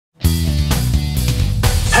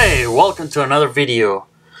Hey, welcome to another video.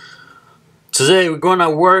 Today we're gonna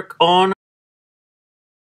work on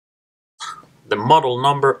the model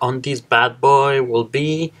number on this bad boy will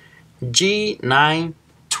be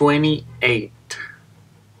G928.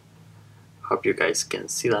 Hope you guys can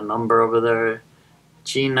see the number over there.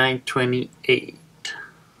 G928.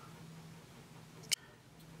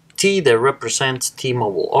 T that represents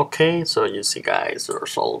T-Mobile. Okay, so you see guys,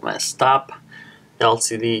 it's all messed up.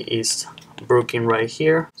 LCD is broken right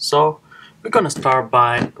here. So we're gonna start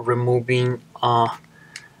by removing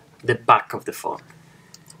the back of the phone.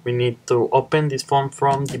 We need to open this phone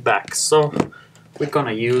from the back. So we're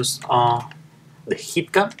gonna use the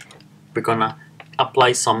heat gun. We're gonna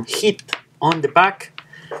apply some heat on the back,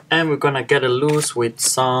 and we're gonna get it loose with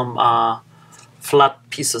some flat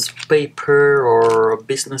pieces of paper or a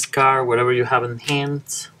business card, whatever you have in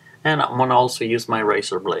hand. And I'm gonna also use my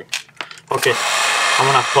razor blade. Okay, I'm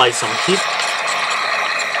gonna apply some heat.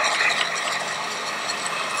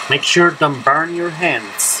 Make sure don't burn your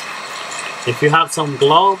hands. If you have some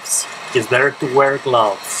gloves, it's better to wear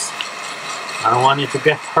gloves. I don't want you to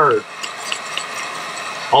get hurt.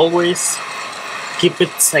 Always keep it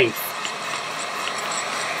safe.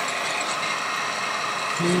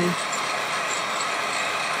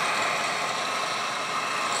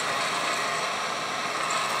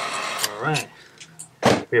 Alright.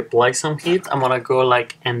 We apply some heat. I'm gonna go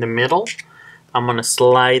like in the middle. I'm gonna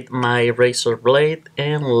slide my razor blade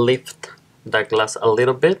and lift the glass a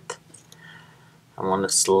little bit. I'm gonna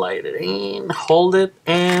slide it in, hold it,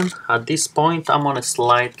 and at this point I'm gonna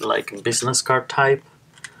slide like a business card type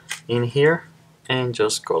in here and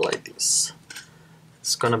just go like this.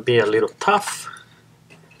 It's gonna be a little tough.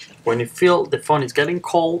 When you feel the phone is getting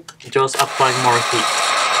cold, just apply more heat.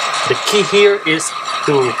 The key here is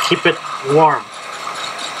to keep it warm,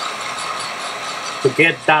 to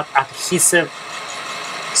get that adhesive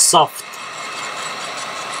soft.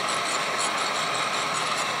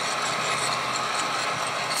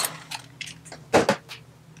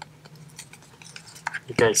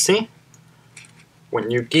 You guys see? When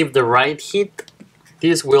you give the right heat,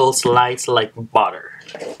 this will slide like butter.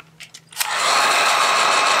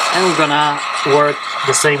 And we're gonna work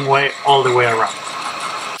the same way all the way around.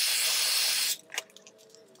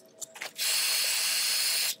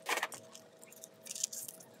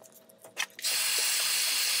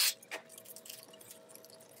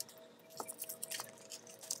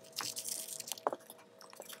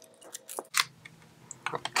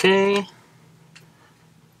 Okay.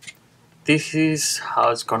 This is how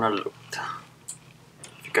it's gonna look,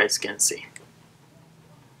 if you guys can see.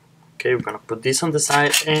 Okay, we're gonna put this on the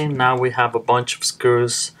side, and now we have a bunch of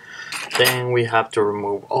screws. Then we have to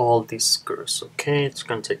remove all these screws. Okay, it's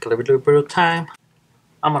gonna take a little bit of time.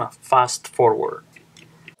 I'm gonna fast forward.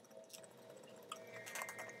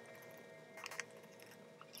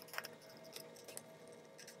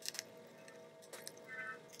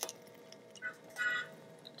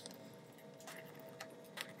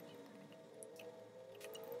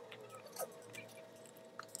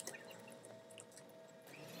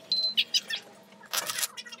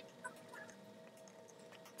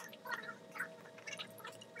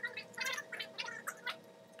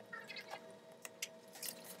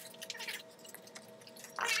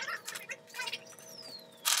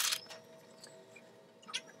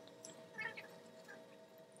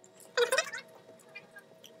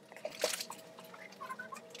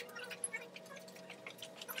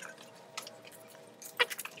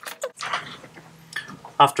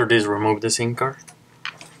 After this, remove the SIM card.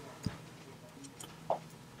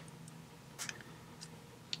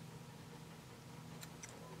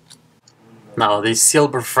 Now this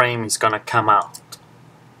silver frame is gonna come out.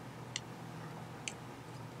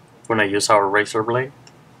 We're gonna use our razor blade.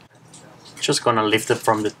 Just gonna lift it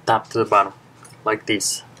from the top to the bottom, like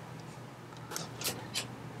this.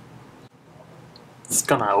 It's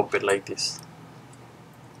gonna open like this.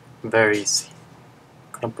 Very easy.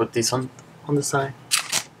 Gonna put this on the side.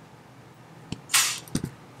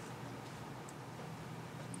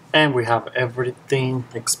 And we have everything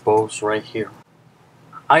exposed right here.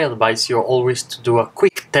 I advise you always to do a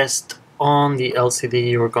quick test on the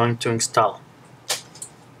LCD you're going to install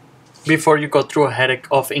before you go through a headache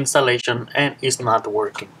of installation and it's not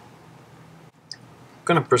working. I'm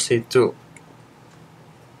gonna proceed to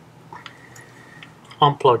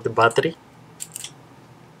unplug the battery,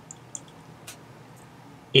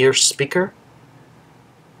 ear speaker,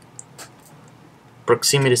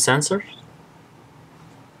 proximity sensors.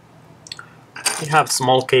 We have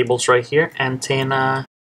small cables right here, antenna,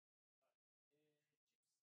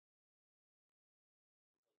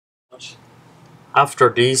 After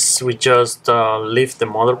this, we just lift the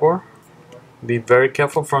motherboard. Be very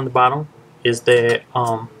careful from the bottom. Is the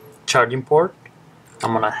charging port.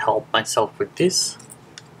 I'm gonna help myself with this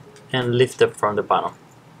and lift it from the bottom.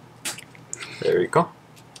 There you go.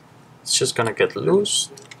 It's just gonna get loose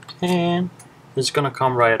and it's gonna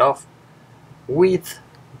come right off with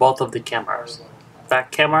both of the cameras,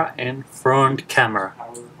 back camera and front camera.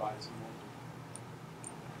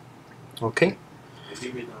 Okay.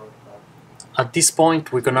 At this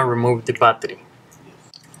point, we're gonna remove the battery.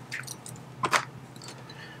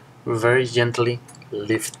 Very gently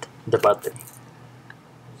lift the battery.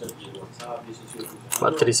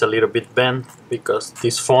 Battery is a little bit bent because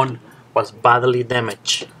this phone was badly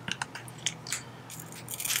damaged.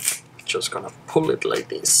 Just gonna pull it like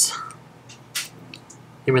this.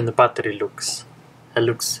 Even the battery looks a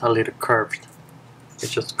little curved.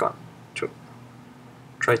 It's just gonna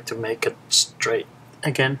try to make it straight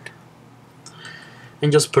again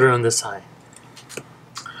and just put it on the side.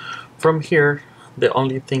 From here, the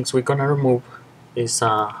only things we're gonna remove is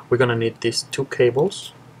we're gonna need these two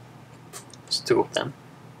cables. There's two of them,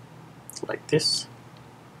 like this.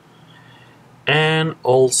 And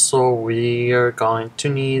also we are going to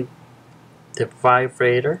need the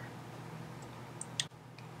vibrator.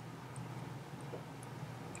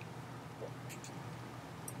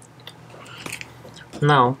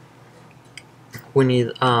 Now we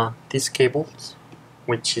need these cables,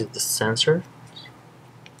 which is the sensor.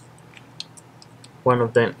 One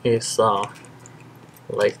of them is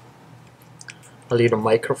like a little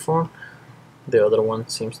microphone. The other one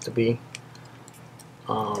seems to be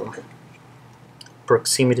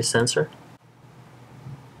proximity sensor.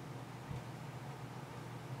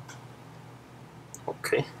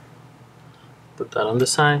 Okay, put that on the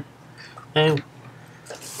side, and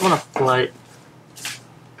I'm gonna apply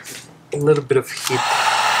a little bit of heat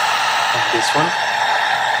on this one.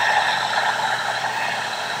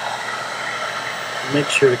 Make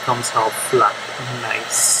sure it comes out flat and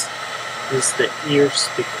nice. This is the ear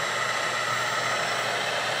speaker.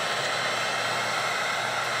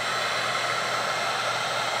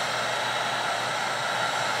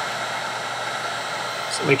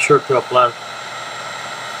 So make sure to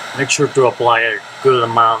apply a good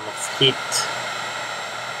amount of heat,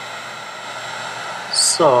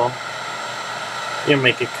 so you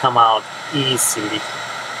make it come out easily.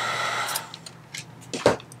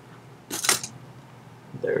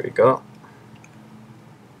 There you go.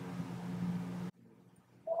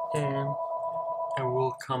 And it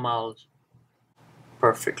will come out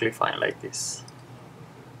perfectly fine like this.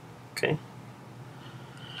 Okay.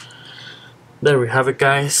 There we have it,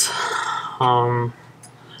 guys.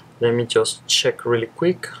 Let me just check really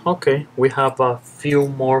quick. Okay, we have a few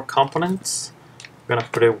more components. We're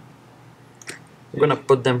gonna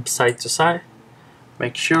put them side to side.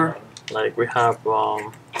 Make sure, like we have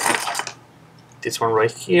this one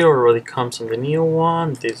right here already comes in the new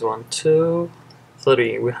one. This one too.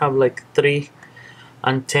 3. We have like 3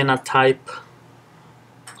 antenna type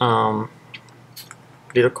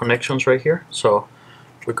little connections right here. So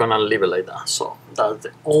we're gonna leave it like that. So that's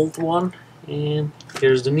the old one, and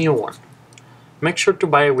here's the new one. Make sure to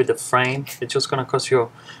buy it with the frame. It's just gonna cost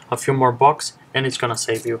you a few more bucks, and it's gonna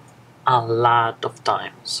save you a lot of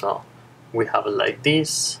time. So we have it like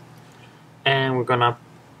this, and we're gonna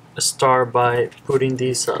start by putting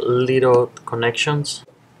these little connections.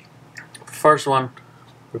 First one,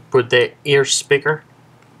 we put the ear speaker.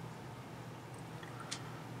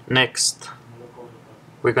 Next,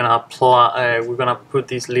 we're gonna put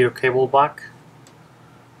this little cable back,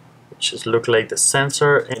 which just look like the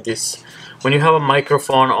sensor. And this, when you have a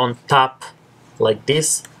microphone on top like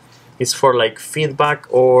this, it's for like feedback,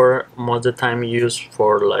 or most of the time used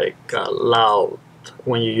for like loud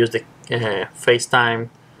when you use the FaceTime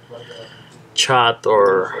chat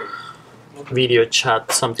or video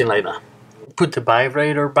chat, something like that. Put the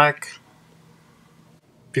vibrator back.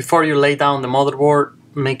 Before you lay down the motherboard,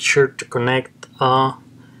 make sure to connect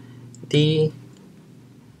the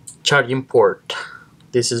charging port.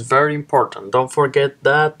 This is very important. Don't forget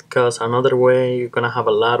that, because another way you're gonna have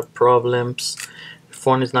a lot of problems. The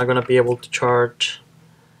phone is not gonna be able to charge,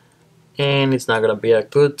 and it's not gonna be a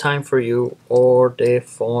good time for you or the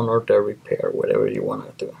phone or the repair, whatever you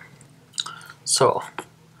wanna do. So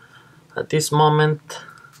at this moment,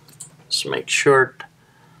 just make sure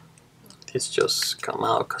this just come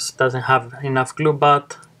out, because it doesn't have enough glue,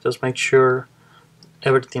 but just make sure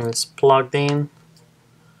everything is plugged in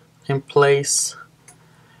place.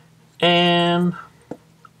 And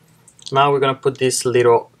now we're gonna put these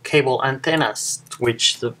little cable antennas,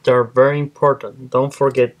 which they're very important. Don't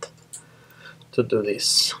forget to do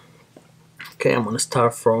this. Okay, I'm gonna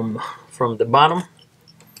start from the bottom.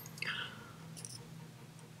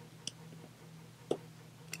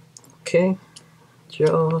 Okay,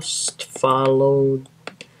 just follow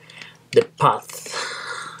the path.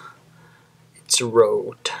 It's a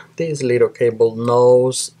road. This little cable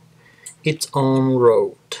knows its own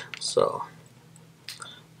road. So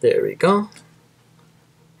there we go.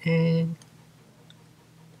 And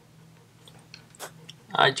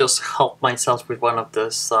I just helped myself with one of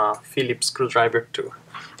this Phillips screwdriver to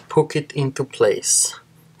poke it into place.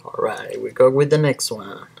 Alright, we go with the next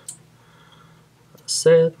one. That's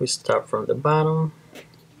it. We start from the bottom.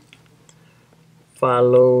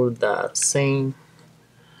 Follow that same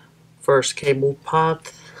first cable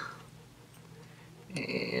path.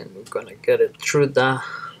 And we're gonna get it through that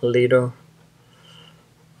little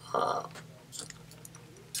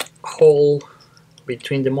hole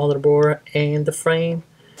between the motherboard and the frame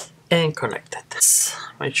and connect it.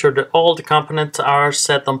 Make sure that all the components are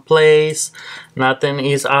set in place, nothing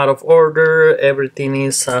is out of order, everything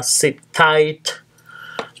is sit tight,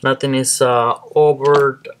 nothing is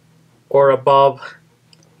over or above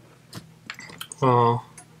the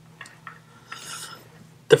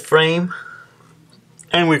frame.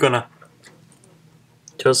 And we're gonna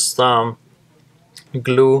just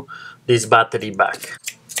glue this battery back.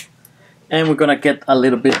 And we're gonna get a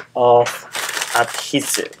little bit of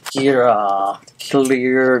adhesive. Here,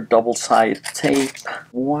 clear double-sided tape.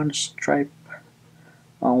 One stripe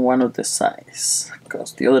on one of the sides,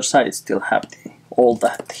 because the other side still have the old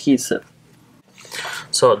adhesive.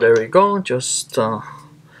 So there we go. Just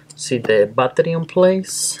see the battery in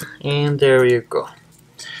place, and there you go.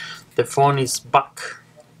 The phone is back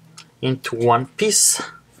into one piece.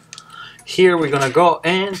 Here we're gonna go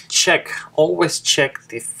and check, always check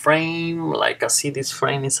the frame. Like I see this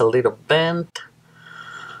frame is a little bent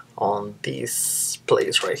on this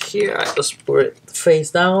place right here. I just put it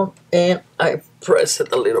face down and I press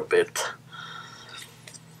it a little bit,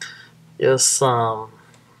 just to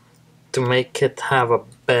make it have a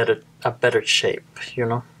better shape, you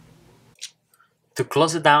know. To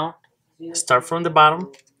close it down, start from the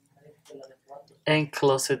bottom and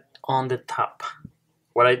close it on the top.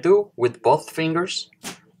 What I do with both fingers,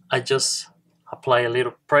 I just apply a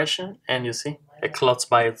little pressure and you see it closes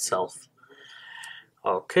by itself.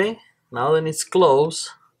 Okay, now that it's closed,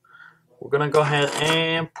 we're gonna go ahead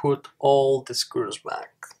and put all the screws back.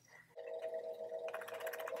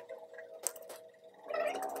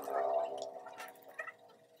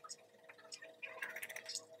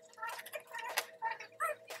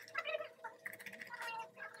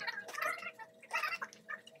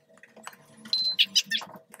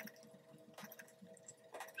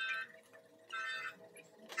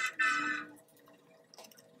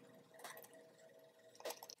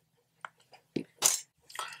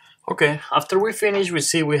 Okay, after we finish, we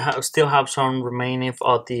see we still have some remaining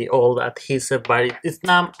of the old adhesive, but it's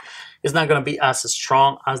not gonna be as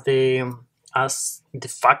strong as the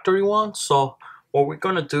factory one. So what we're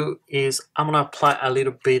gonna do is I'm gonna apply a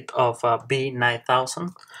little bit of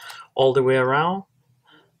B9000 all the way around.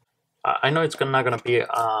 I know it's not gonna be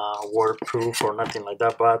waterproof or nothing like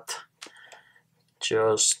that, but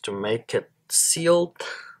just to make it sealed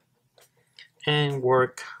and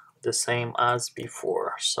work the same as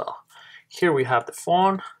before. So here we have the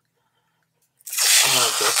phone. I'm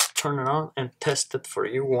gonna just turn it on and test it for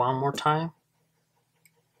you one more time.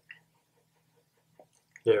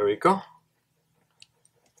 There we go.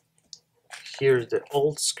 Here's the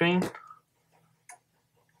old screen.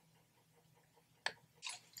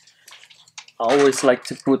 I always like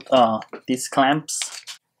to put these clamps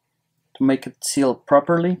to make it seal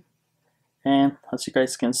properly. And as you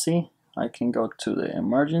guys can see, I can go to the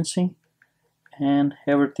emergency and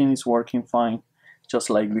everything is working fine, just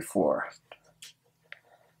like before.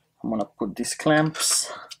 I'm gonna put these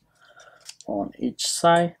clamps on each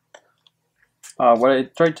side. What I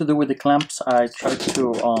try to do with the clamps, I try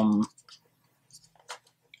to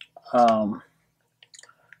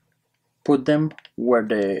put them where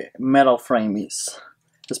the metal frame is,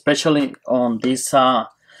 especially on this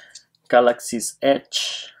Galaxy's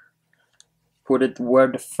Edge. Put it where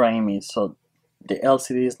the frame is, so the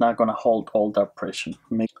LCD is not gonna hold all that pressure.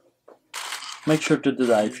 Make sure to do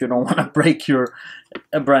that if you don't want to break your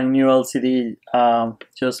brand new LCD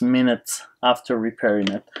just minutes after repairing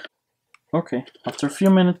it. Okay, after a few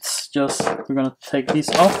minutes, we're gonna take this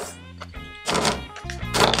off,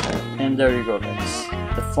 and there you go, guys.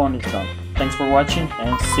 The phone is done. Thanks for watching,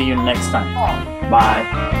 and see you next time.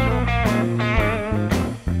 Bye.